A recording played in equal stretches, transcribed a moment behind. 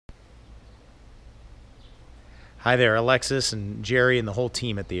Hi there, Alexis and Jerry and the whole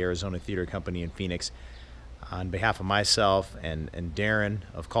team at the Arizona Theater Company in Phoenix. On behalf of myself and Darren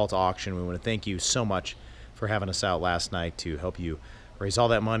of Call to Auction, we want to thank you so much for having us out last night to help you raise all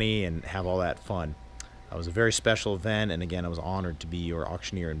that money and have all that fun. It was a very special event, and again, I was honored to be your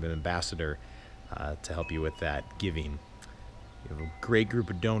auctioneer and ambassador to help you with that giving. You have a great group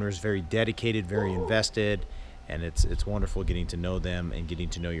of donors, very dedicated, very invested, and it's wonderful getting to know them and getting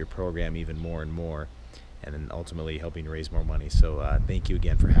to know your program even more and more, and then ultimately helping raise more money. So thank you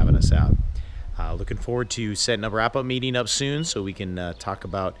again for having us out. Looking forward to setting a wrap-up meeting up soon so we can talk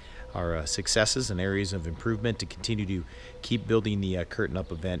about our successes and areas of improvement to continue to keep building the Curtain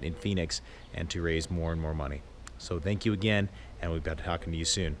Up event in Phoenix and to raise more and more money. So thank you again, and we'll be talking to you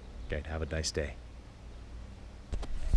soon. Okay, have a nice day.